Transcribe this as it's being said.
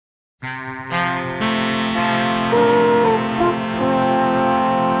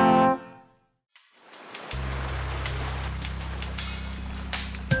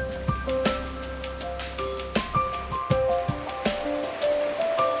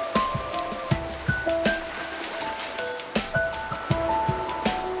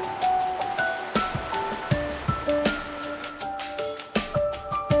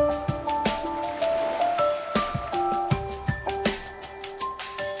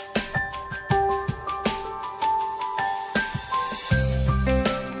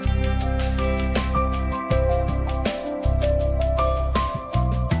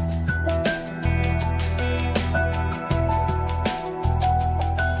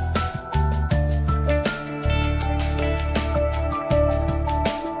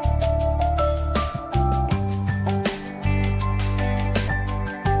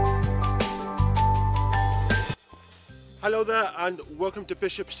Hello there and welcome to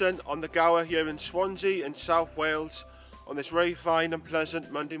Bishopston on the Gower here in Swansea in South Wales on this very fine and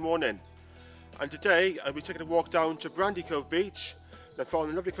pleasant Monday morning. And today I'll be taking a walk down to Brandy Cove Beach, then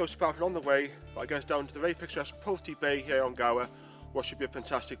following the lovely coast path along the way, but I guess down to the very picturesque Pwll Du Bay here on Gower, what should be a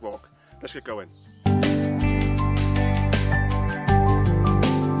fantastic walk. Let's get going.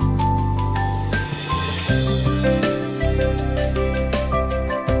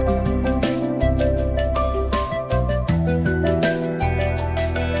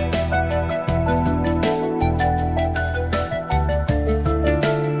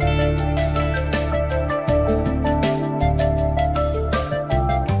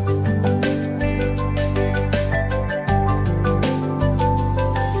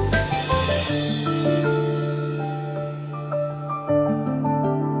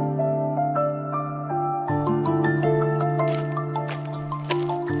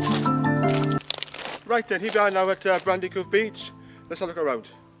 Right then, here we are now at Brandy Cove Beach. Let's have a look around.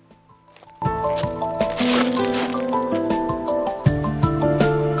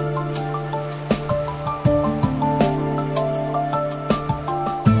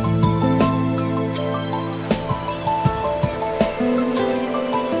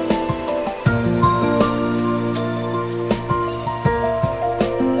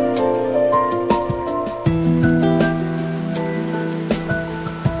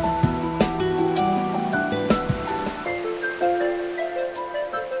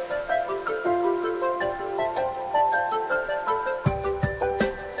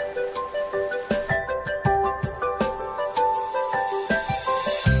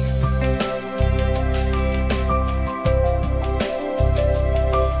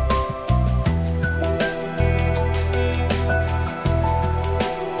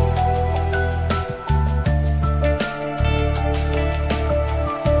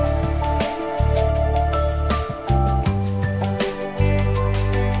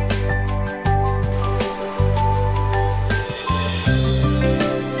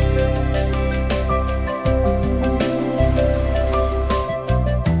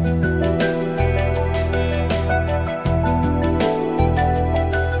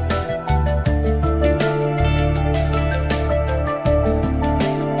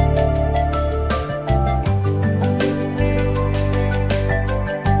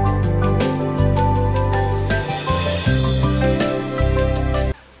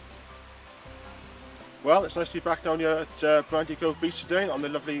 Well, it's nice to be back down here at Brandy Cove Beach today on the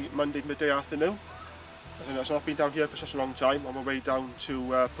lovely Monday midday afternoon. I've not been down here for such a long time. On my way down to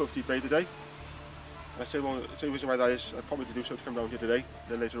Pwll Du Bay today. And I say, well, the reason why that is, I probably to do so to come down here today,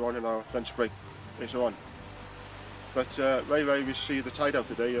 then later on in our lunch break later on. But very rarely we see the tide out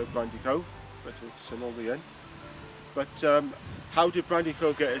today at Brandy Cove, but it's normally in. But how did Brandy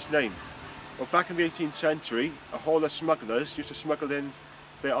Cove get its name? Well, back in the 18th century, a haul of smugglers used to smuggle in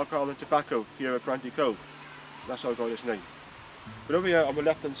their alcohol and tobacco here at Brandy Cove. That's how it got its name. But over here on the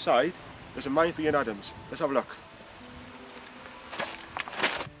left hand side, there's a mine for Ian Adams. Let's have a look.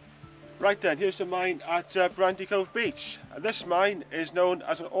 Right then, here's the mine at Brandy Cove Beach. And this mine is known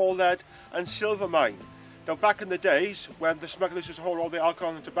as an all lead and silver mine. Now back in the days when the smugglers used to haul all the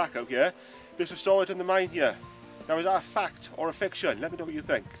alcohol and tobacco here, they used to store it in the mine here. Now is that a fact or a fiction? Let me know what you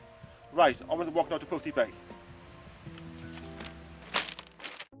think. Right, I'm going to walk now to Pwll Du Bay.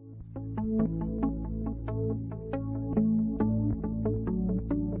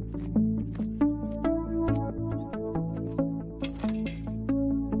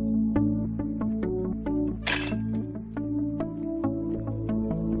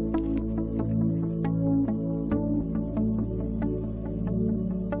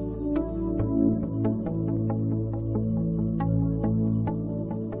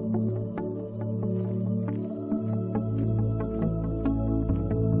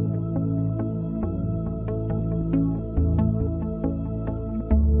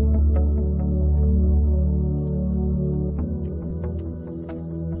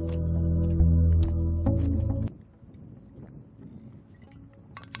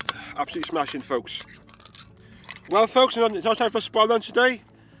 absolutely smashing, folks. Well, folks, it's now time for spoil lunch today.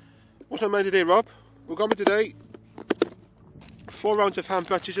 What's on menu today, Rob? We've got me today 4 rounds of ham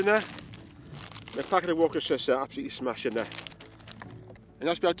butchers in there, and a packet of Walker Sister, absolutely smashing there. And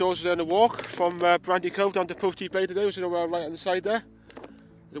that's been outdoors on a walk from Brandy Cove down to Pwll Du Bay today, which is right on the side there.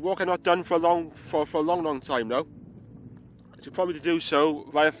 The walk I'm not done for a long time now. I should probably do so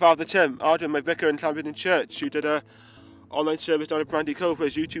via Father Tim, Arden, my vicar in Llanfydd Church, who did a online service down at Brandy Cove for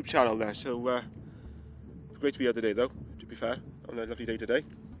his YouTube channel there. So it's great to be here today, though, to be fair, on a lovely day today.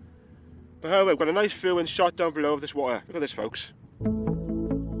 But however, we've got a nice view and shot down below of this water. Look at this, folks.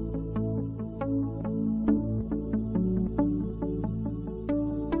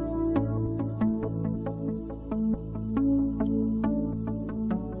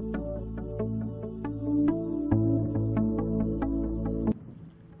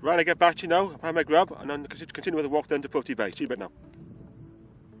 Right, I get back to you now, I'll have my grub, and then continue with the walk down to Pwll Du Bay. See you a bit now.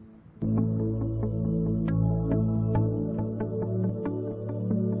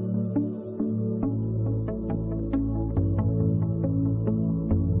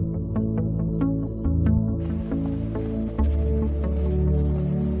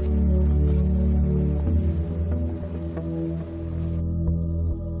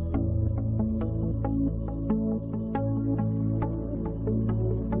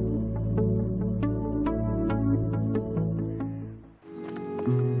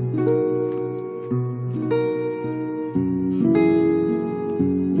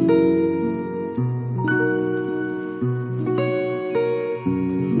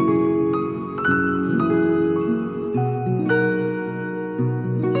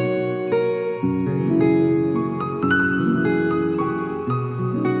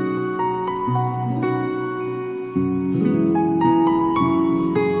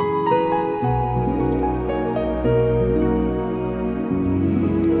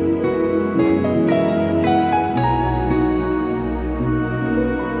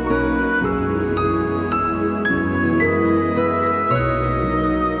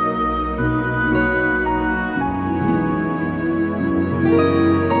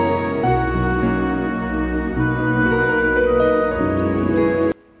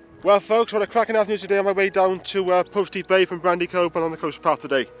 Well, folks, what a cracking afternoon today on my way down to Pwll Du Bay from Brandy Cove and on the coast path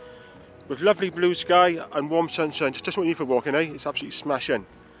today. With lovely blue sky and warm sunshine, just what you need for walking, eh? It's absolutely smashing.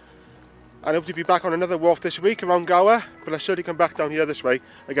 I hope to be back on another walk this week around Gower, but I'll certainly come back down here this way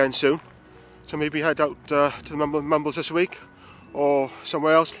again soon. So maybe head out to the Mumbles this week, or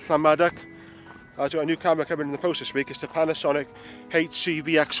somewhere else, Llanmaddock. I've got a new camera coming in the post this week. It's the Panasonic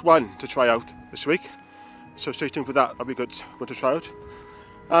HCVX1 to try out this week. So stay tuned for that, that'll be good one to try out.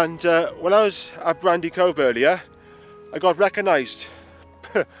 And when I was at Brandy Cove earlier, I got recognised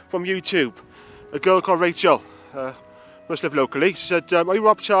from YouTube. A girl called Rachel, must live locally. She said, are you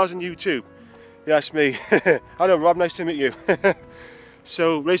Rob Charles on YouTube? Yeah, that's me. Hello Rob, nice to meet you.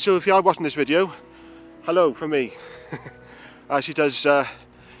 So Rachel, if you are watching this video, hello from me. She does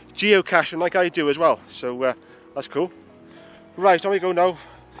geocaching like I do as well, so that's cool. Right, on we go now,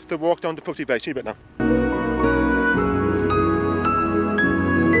 to walk down to Pwll Du Bay. See you a bit now.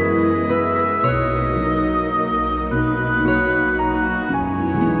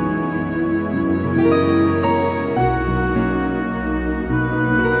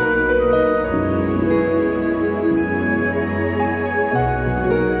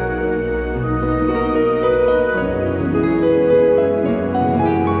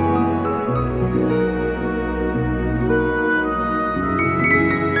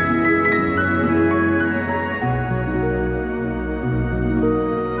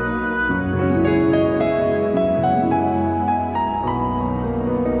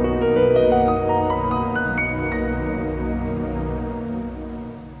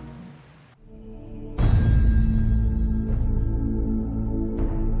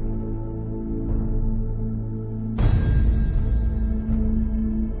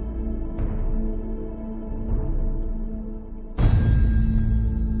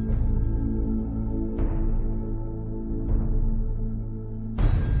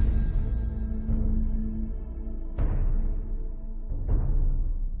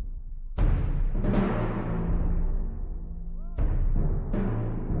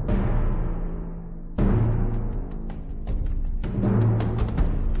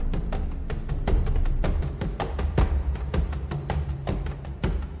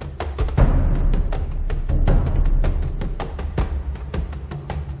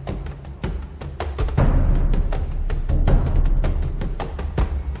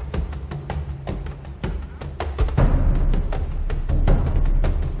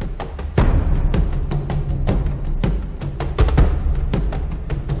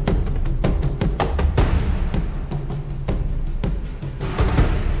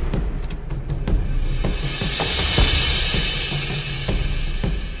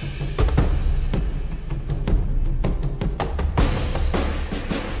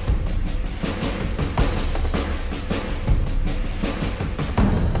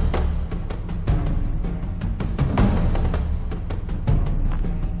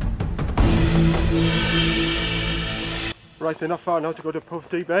 Right, they're not far now to go to Pwll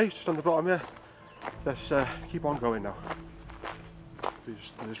Du Bay, just on the bottom here. Let's keep on going now.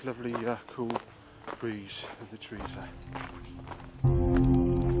 There's lovely cool breeze with the trees there.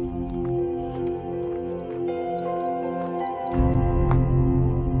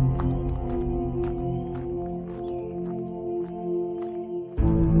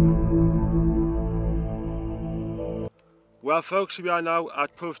 Well folks, here we are now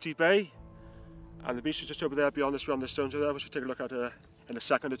at Pwll Du Bay, and the beach is just over there beyond the stones over there, which we'll take a look at in a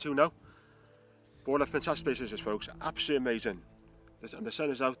second or two now. But what a fantastic place is this, folks, absolutely amazing. And the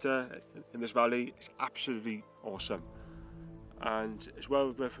sun is out there in this valley, it's absolutely awesome. And it's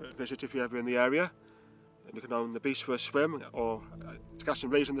well worth a visit if you're ever in the area. And you can go on the beach for a swim, or to catch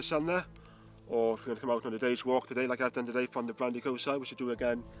some rays in the sun there. Or if you're going to come out on a day's walk today, like I've done today from the Brandy Cove Side, which I'll do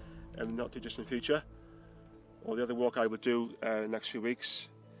again in the not too distant future. Or the other walk I will do next few weeks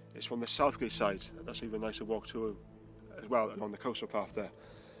is from the Southgate side. That's even a nicer walk too, as well, along the coastal path there.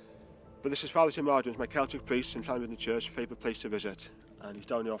 But this is Father Tim Ardens, my Celtic priest in Llanwydn Church, favourite place to visit. And he's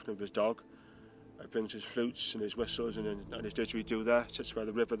down here often with his dog. He brings his flutes and his whistles and his didgeridoo there, sits by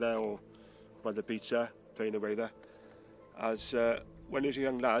the river there or by the beach there, playing away there. As when he was a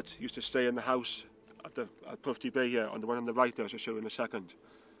young lad, he used to stay in the house at Pwll Du Bay here, on the one on the right there, which I'll show you in a second.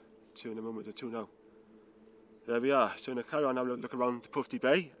 Two in a moment or two now. There we are, so I'm going to carry on now, look around Pwll Du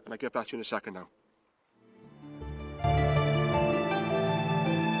Bay, and I'll get back to you in a second now.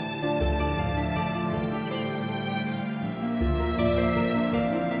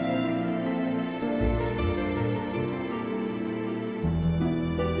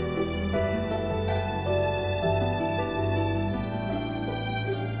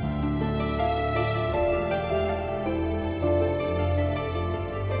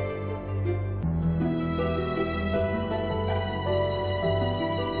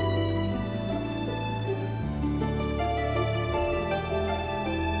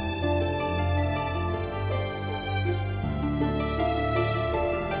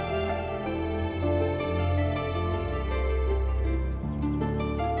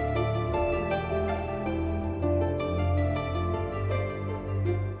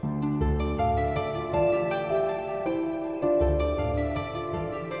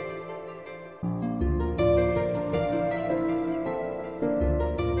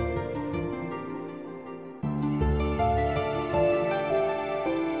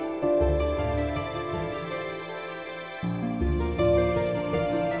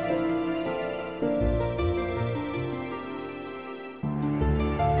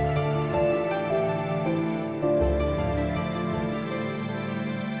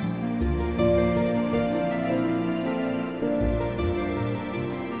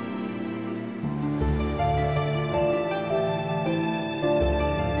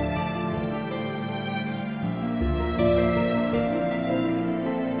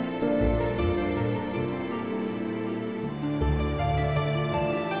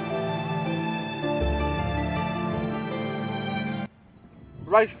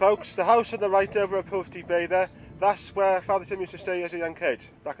 Right folks, the house on the right over at Pwll Du Bay there, that's where Father Tim used to stay as a young kid,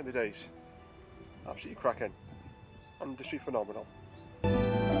 back in the days. Absolutely cracking. And the street phenomenal.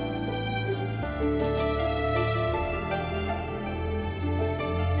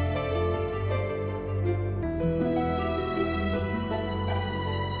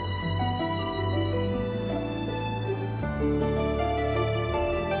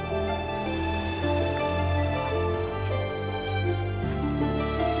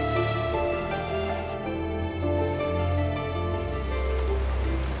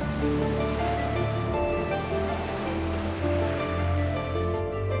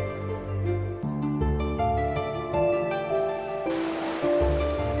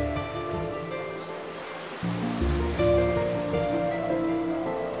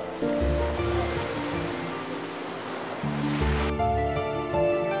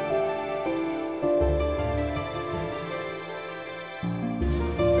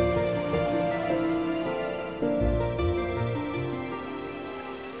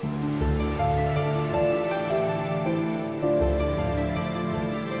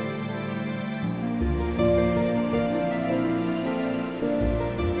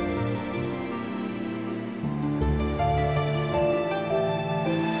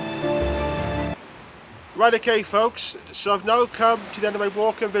 Right, okay folks, so I've now come to the end of my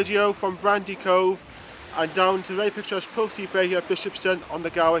walking video from Brandy Cove and down to the very picturesque Pwll Du Bay here at Bishopston on the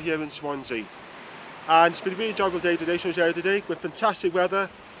Gower here in Swansea. And it's been a really enjoyable day today, so area today, with fantastic weather,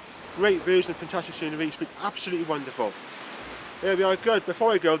 great views and fantastic scenery. It's been absolutely wonderful. There we are, good.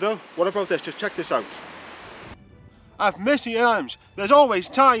 Before I go though, what about this? Just check this out. I've missed the arms. There's always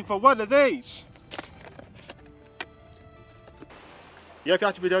time for one of these. Yeah,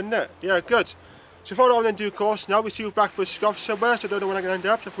 got to be done there. Yeah, good. So follow on in due course. Now we see you back for scoff somewhere, so I don't know when I'm going to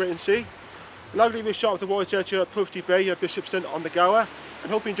end up, so wait and see. And I'll leave you a shot of the water edge here at Pwll Du Bay, Bishopston on the Gower.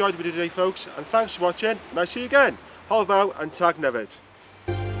 And hope you enjoyed the video today, folks. And thanks for watching, and I'll see you again. Halvo and tag nevid.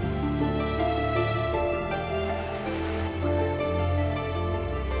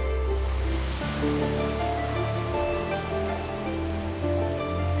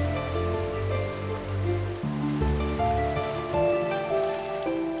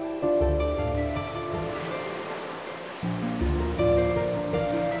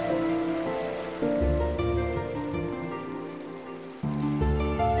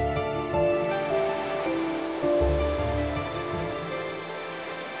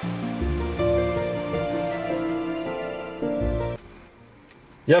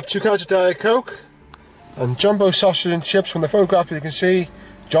 Yep, 2 cans of Diet Coke and jumbo sausage and chips. From the photograph you can see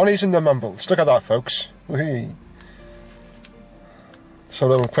Johnny's in the mumbles. Look at that, folks. Whee. So a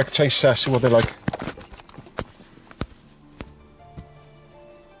little quick taste test, see what they're like.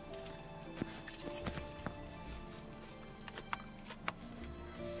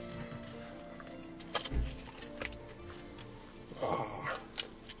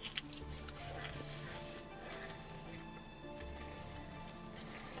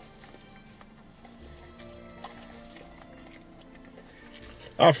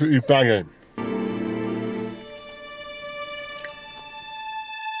 Absolutely banging.